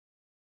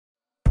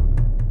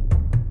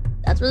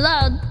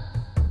loud.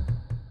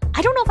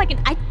 I don't know if I can.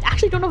 I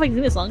actually don't know if I can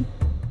sing this song.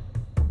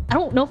 I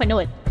don't know if I know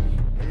it.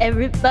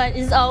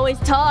 Everybody's always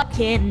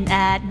talking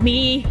at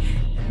me.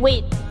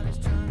 Wait,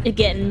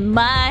 get in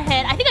my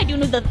head. I think I do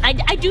need the. I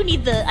do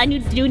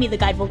need the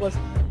guide vocals.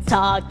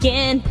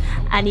 Talking.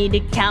 I need to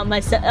count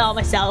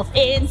myself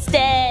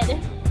instead.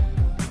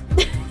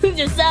 Lose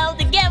yourself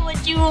to get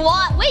what you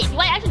want. Wait, do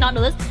I actually not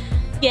know this?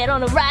 Get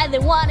on a ride, they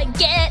wanna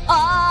get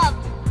off.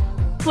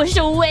 Push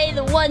away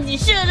the ones you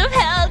should have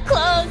held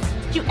close.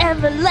 Did you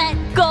ever let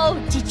go?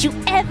 Did you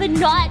ever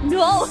not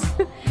know?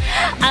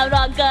 I'm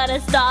not gonna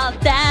stop,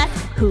 that's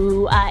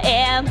who I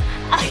am.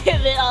 I'll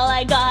give it all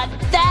I got,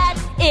 that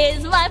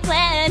is my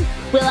plan.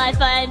 Will I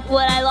find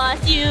what I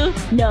lost you?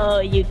 No,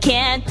 you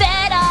can't.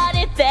 Bet on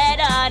it, bet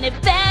on it,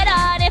 bet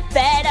on it,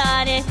 bet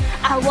on it.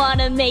 I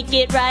wanna make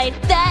it right,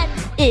 that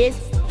is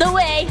the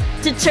way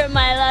to turn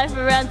my life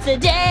around.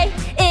 Today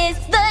is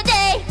the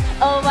day.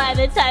 Oh, am I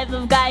the type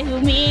of guy who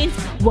means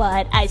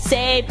what I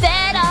say?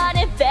 Bet on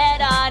it,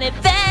 bet on it,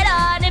 bet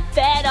on it,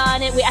 bet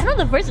on it. Wait, I don't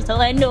know the verses till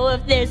I know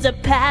if there's a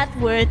path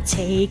worth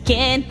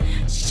taking.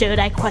 Should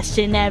I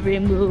question every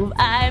move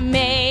I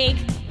make?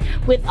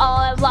 With all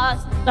I've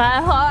lost,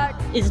 my heart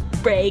is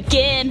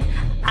breaking.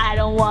 I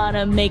don't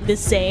wanna make the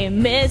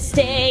same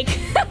mistake.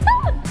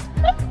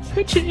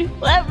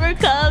 Will ever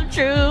come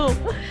true.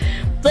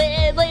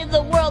 Blame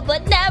the world,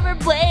 but never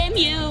blame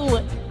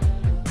you.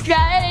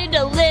 Trying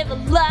to live a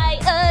lie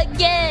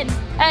again.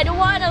 I don't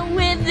wanna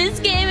win this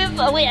game if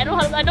wait, I know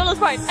this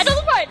part. I know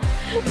this part.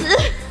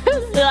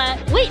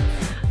 Wait,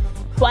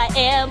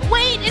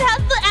 wait, it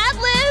has the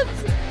ad-libs.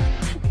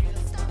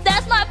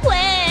 That's my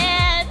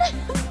plan.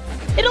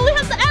 It only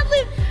has the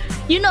ad-lib.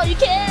 You know you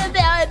can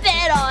bet on it,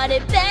 bet on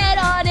it, bet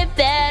on it,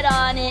 bet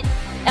on it.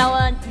 I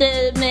want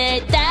to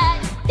admit that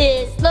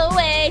is the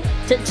way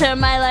to turn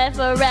my life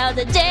around.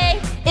 Today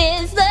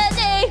is the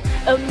day.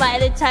 Am I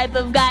the type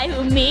of guy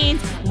who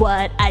means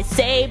what I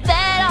say?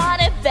 Bet on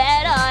it,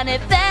 bet on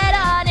it, bet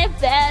on it,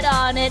 bet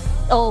on it.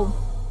 Oh,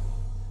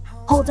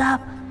 hold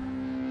up.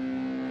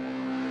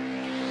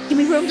 Give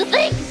me room to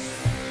think.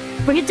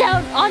 Bring it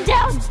down, on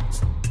down.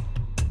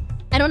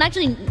 I don't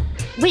actually.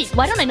 Wait,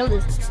 why don't I know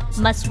this?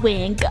 Must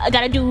win. I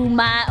gotta do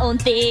my own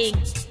thing.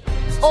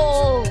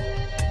 Oh,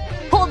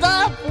 hold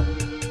up.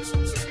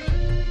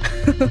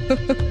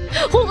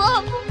 Hold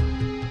up.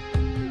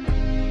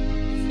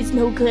 It's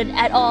no good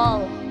at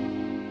all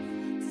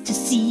to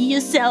see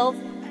yourself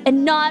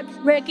and not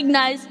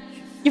recognize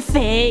your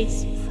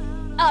face.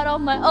 Out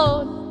on my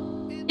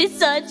own, it's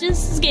such a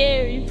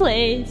scary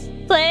place.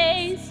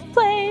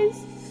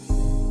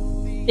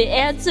 The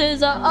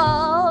answers are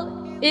all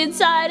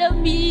inside of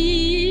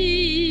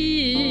me.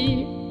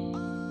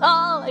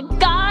 All I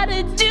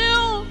gotta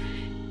do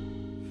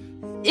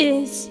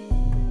is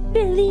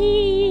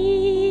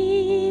believe.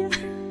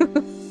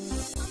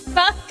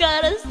 Not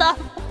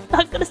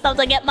gonna stop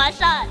till I get my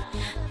shot.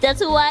 That's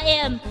who I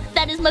am.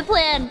 That is my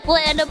plan. We'll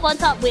end up on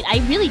top. Wait, I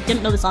really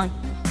didn't know the song.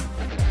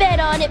 Bet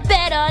on it,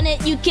 bet on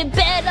it. You can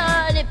bet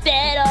on it,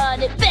 bet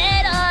on it,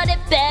 bet on it,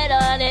 bet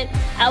on it.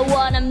 I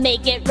wanna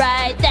make it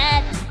right.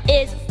 That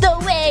is the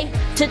way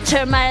to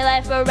turn my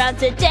life around.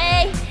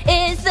 Today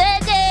is the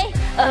day.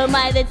 Am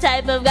I the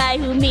type of guy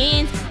who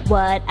means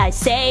what I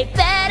say?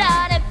 Bet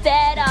on it,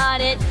 bet on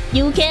it.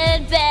 You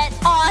can bet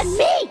on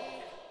me.